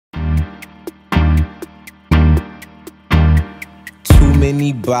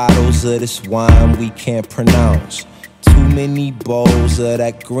many bottles of this wine we can't pronounce. Too many bowls of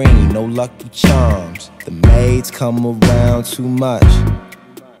that green, no Lucky Charms. The maids come around too much.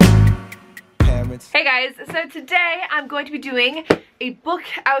 Hey guys, so today I'm going to be doing a book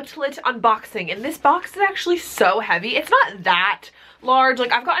outlet unboxing, and this box is actually so heavy. It's not that large,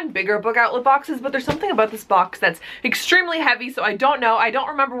 like I've gotten bigger book outlet boxes, but there's something about this box that's extremely heavy, so I don't know. I don't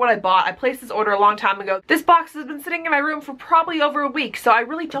remember what I bought. I placed this order a long time ago. This box has been sitting in my room for probably over a week, so I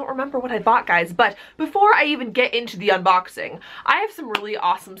really don't remember what I bought, guys. But before I even get into the unboxing, I have some really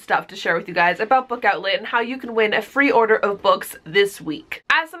awesome stuff to share with you guys about Book Outlet and how you can win a free order of books this week.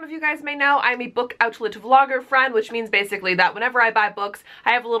 As some of you guys may know, I'm a Book Outlet vlogger friend, which means basically that whenever I buy books,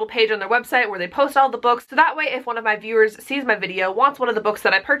 I have a little page on their website where they post all the books, so that way if one of my viewers sees my video, wants one of the books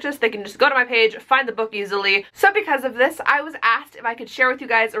that I purchased, they can just go to my page, find the book easily. So because of this, I was asked if I could share with you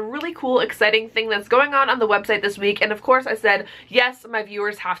guys a really cool, exciting thing that's going on the website this week, and of course I said, yes, my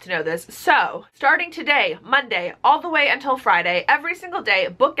viewers have to know this. So, starting today, Monday, all the way until Friday, every single day,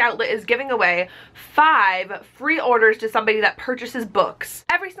 Book Outlet is giving away 5 free orders to somebody that purchases books.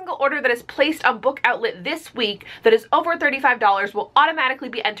 Every single order that is placed on Book Outlet this week that is over $35 will automatically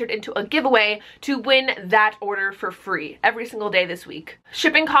be entered into a giveaway to win that order for free every single day this week.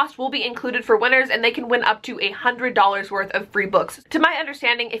 Shipping costs will be included for winners, and they can win up to $100 worth of free books. To my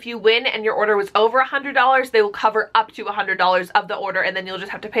understanding, if you win and your order was over $100, they will cover up to $100 of the order, and then you'll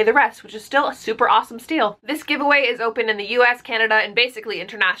just have to pay the rest, which is still a super awesome steal. This giveaway is open in the US, Canada, and basically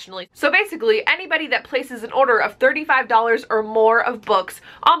internationally. So basically, anybody that places an order of $35 or more of books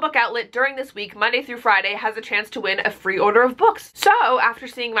on Book Outlet during this week, Monday through Friday, has a chance to win a free order of books. So after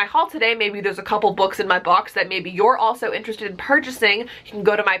seeing my haul today, maybe there's a couple books in my box that maybe you're also interested in purchasing. You can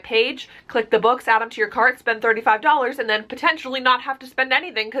go to my page, click the books, add them to your cart, spend $35, and then potentially not have to spend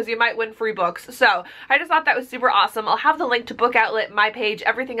anything because you might win free books. So I just thought that was super awesome. I'll have the link to Book Outlet, my page,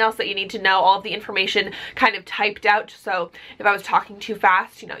 everything else that you need to know, all of the information kind of typed out, so if I was talking too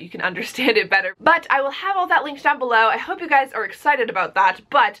fast, you know, you can understand it better. But I will have all that linked down below. I hope you guys are excited about that,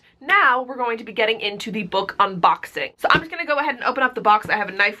 but now we're going to be getting into the book unboxing. So I'm just gonna go ahead and open up the box. I have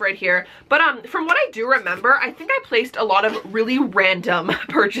a knife right here, but from what I do remember, I think I placed a lot of really random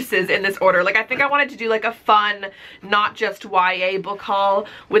purchases in this order. Like I think I wanted to do like a fun, not just YA book haul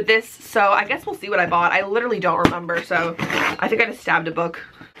with this, so I guess we'll see what I bought. I literally don't remember, so I think I just stabbed a book.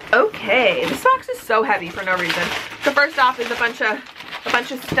 Okay, this box is so heavy for no reason. So first off is a bunch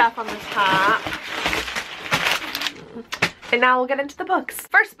of stuff on the top. And now we'll get into the books.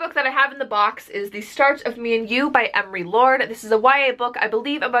 First book that I have in the box is The Start of Me and You by Emery Lord. This is a YA book, I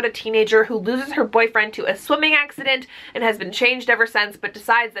believe, about a teenager who loses her boyfriend to a swimming accident and has been changed ever since, but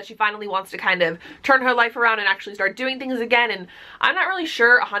decides that she finally wants to kind of turn her life around and actually start doing things again. And I'm not really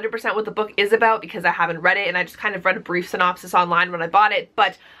sure 100% what the book is about because I haven't read it, and I just kind of read a brief synopsis online when I bought it,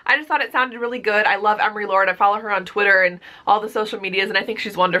 but I just thought it sounded really good. I love Emery Lord. I follow her on Twitter and all the social medias, and I think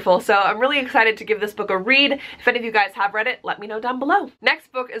she's wonderful. So I'm really excited to give this book a read. If any of you guys have read it, let me know down below.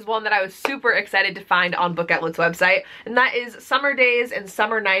 Next book is one that I was super excited to find on Book Outlet's website, and that is Summer Days and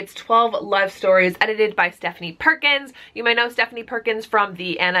Summer Nights, 12 Love Stories, edited by Stephanie Perkins. You may know Stephanie Perkins from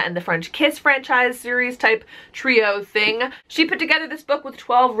the Anna and the French Kiss franchise series type trio thing. She put together this book with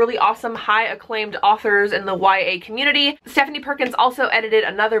 12 really awesome, high acclaimed authors in the YA community. Stephanie Perkins also edited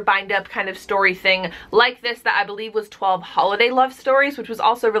another bind-up kind of story thing like this that I believe was 12 holiday love stories, which was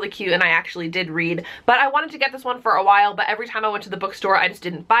also really cute, and I actually did read. But I wanted to get this one for a while, but every time I went to the bookstore I just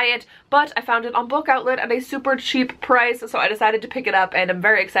didn't buy it, but I found it on Book Outlet at a super cheap price, so I decided to pick it up, and I'm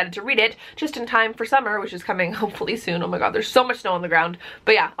very excited to read it just in time for summer, which is coming hopefully soon. Oh my god, there's so much snow on the ground.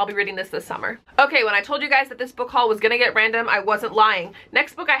 But yeah, I'll be reading this summer. Okay, when I told you guys that this book haul was gonna get random, I wasn't lying.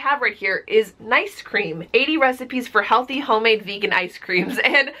 Next book I have right here is Nice Cream, 80 Recipes for Healthy Homemade Vegan Ice Creams.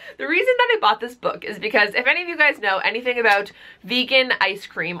 And the reason that I bought this book is because if any of you guys know anything about vegan ice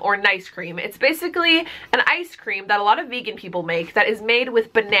cream or Nice Cream, it's basically an ice cream that a lot of vegan people make that is made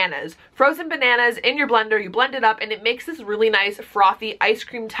with bananas. Frozen bananas in your blender, you blend it up, and it makes this really nice frothy ice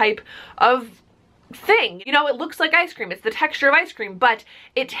cream type of thing. You know, it looks like ice cream. It's the texture of ice cream, but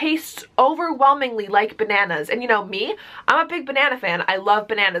it tastes overwhelmingly like bananas. And you know me, I'm a big banana fan. I love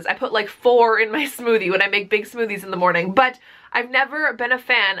bananas. I put like 4 in my smoothie when I make big smoothies in the morning, but I've never been a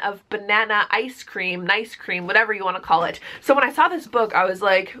fan of banana ice cream, nice cream, whatever you want to call it. So when I saw this book, I was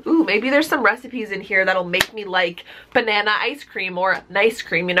like, ooh, maybe there's some recipes in here that'll make me like banana ice cream or nice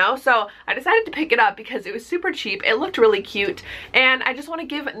cream, you know? So I decided to pick it up because it was super cheap, it looked really cute, and I just want to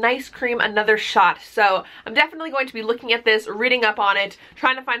give Nice Cream another shot. So I'm definitely going to be looking at this, reading up on it,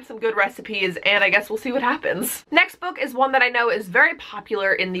 trying to find some good recipes, and I guess we'll see what happens. Next book is one that I know is very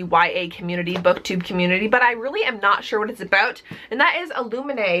popular in the YA community, booktube community, but I really am not sure what it's about. out, and that is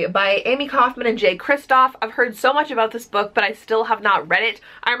Illuminae by Amy Kaufman and Jay Kristoff. I've heard so much about this book, but I still have not read it.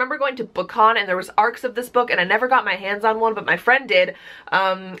 I remember going to BookCon and there was ARCs of this book, and I never got my hands on one, but my friend did,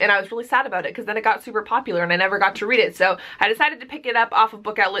 and I was really sad about it because then it got super popular and I never got to read it. So I decided to pick it up off of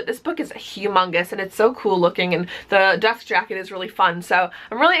Book Outlet. This book is humongous and it's so cool looking, and the dust jacket is really fun. So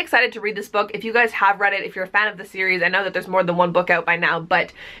I'm really excited to read this book. If you guys have read it, if you're a fan of the series, I know that there's more than one book out by now,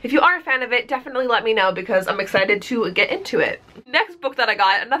 but if you are a fan of it, definitely let me know because I'm excited to get into it. Next book that I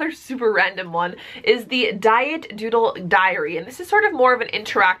got, another super random one, is the Diet Doodle Diary, and this is sort of more of an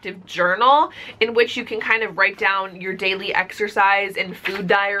interactive journal in which you can kind of write down your daily exercise and food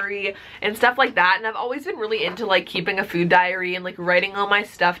diary and stuff like that. And I've always been really into like keeping a food diary and like writing all my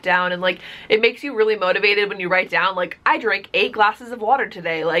stuff down, and like it makes you really motivated when you write down like, I drank 8 glasses of water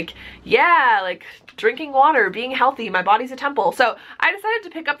today. Like, yeah, like drinking water, being healthy, my body's a temple. So I decided to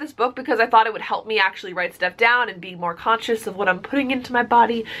pick up this book because I thought it would help me actually write stuff down and be more conscious of what I'm putting into my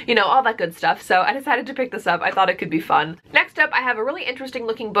body, you know, all that good stuff. So I decided to pick this up. I thought it could be fun. Next up, I have a really interesting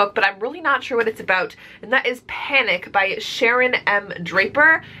looking book, but I'm really not sure what it's about, and that is Panic by Sharon M.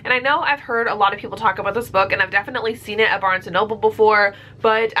 Draper. And I know I've heard a lot of people talk about this book, and I've definitely seen it at Barnes & Noble before,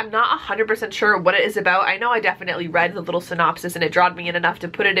 but I'm not 100% sure what it is about. I know I definitely read the little synopsis and it drawed me in enough to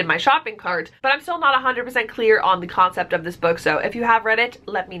put it in my shopping cart, but I'm still not 100% clear on the concept of this book, so if you have read it,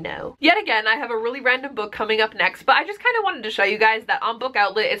 let me know. Yet again, I have a really random book coming up next, but I just kind of wanted to show you guys that on Book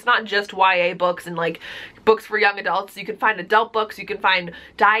Outlet, it's not just YA books and like books for young adults. You can find adult books, you can find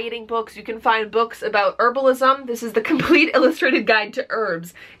dieting books, you can find books about herbalism. This is the complete illustrated guide to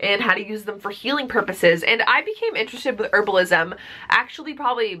herbs and how to use them for healing purposes. And I became interested with herbalism actually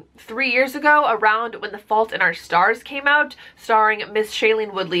probably 3 years ago, around when The Fault in Our Stars came out, starring Miss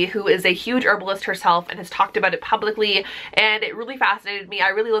Shailene Woodley, who is a huge herbalist herself and has talked about it publicly, and it really fascinated me. I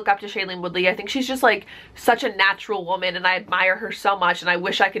really look up to Shailene Woodley. I think she's just like such a natural woman, and I admire her so much, and I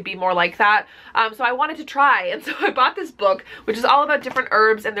wish I could be more like that. So I wanted to try, and so I bought this book, which is all about different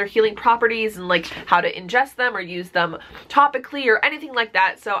herbs and their healing properties and like how to ingest them or use them topically or anything like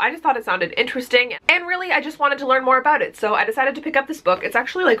that. So I just thought it sounded interesting, and really I just wanted to learn more about it. So I decided to pick up this book. It's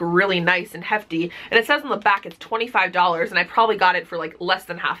actually like really nice and hefty, and it says on the back it's $25, and I probably got it for like less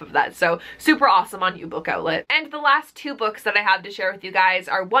than half of that. So super awesome on Book Outlet. And the last 2 books that I have to share with you guys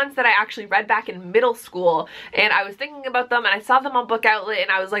are ones that I actually read back in middle school, and I was thinking about them and I saw them on Book Outlet and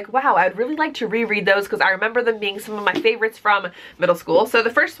I was like, wow, I'd really like to reread those because I remember them being some of my favorites from middle school. So the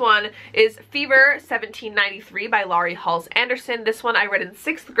first one is Fever 1793 by Laurie Halse Anderson. This one I read in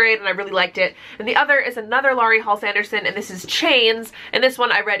 6th grade and I really liked it. And the other is another Laurie Halse Anderson, and this is Chains, and this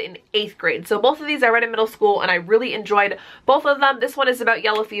one I read in 8th grade. So both of these I read in middle school and I really enjoyed both of them. This one is about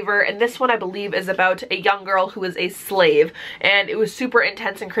yellow fever, and this one I believe is about a young girl who is a slave, and it was super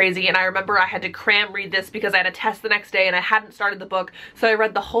intense and crazy. And I remember I had to cram read this because I had a test the next day and I hadn't started the book, so I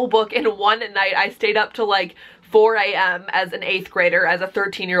read the whole book in one night. I stayed up till like 4 a.m. as an 8th grader, as a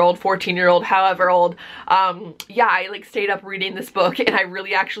 13-year-old, 14-year-old, however old. Yeah, I like stayed up reading this book and I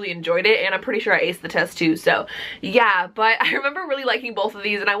really actually enjoyed it, and I'm pretty sure I aced the test too. So yeah, but I remember really liking both of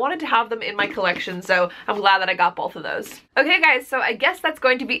these and I wanted to have them in my collection, so I'm glad that I got both of those. Okay guys, so I guess that's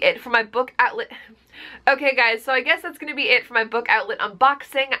going to be it for my Book Outlet. Okay guys, so I guess that's going to be it for my Book Outlet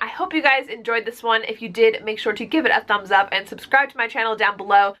unboxing. I hope you guys enjoyed this one. If you did, make sure to give it a thumbs up and subscribe to my channel down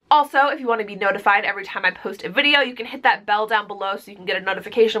below. Also, if you want to be notified every time I post a video, you can hit that bell down below so you can get a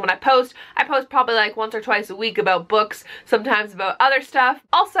notification when I post. I post probably like once or twice a week about books, sometimes about other stuff.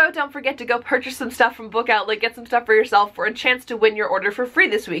 Also, don't forget to go purchase some stuff from Book Outlet, get some stuff for yourself for a chance to win your order for free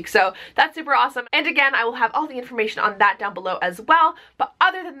this week. So that's super awesome. And again, I will have all the information on that down below as well. But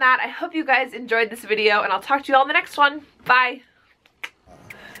other than that, I hope you guys enjoyed this video, and I'll talk to you all in the next one. Bye.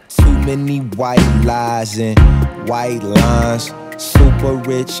 Too many white lies and white lines. Super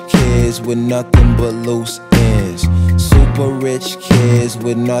rich kids with nothing but loose ends. Super rich kids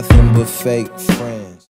with nothing but fake friends.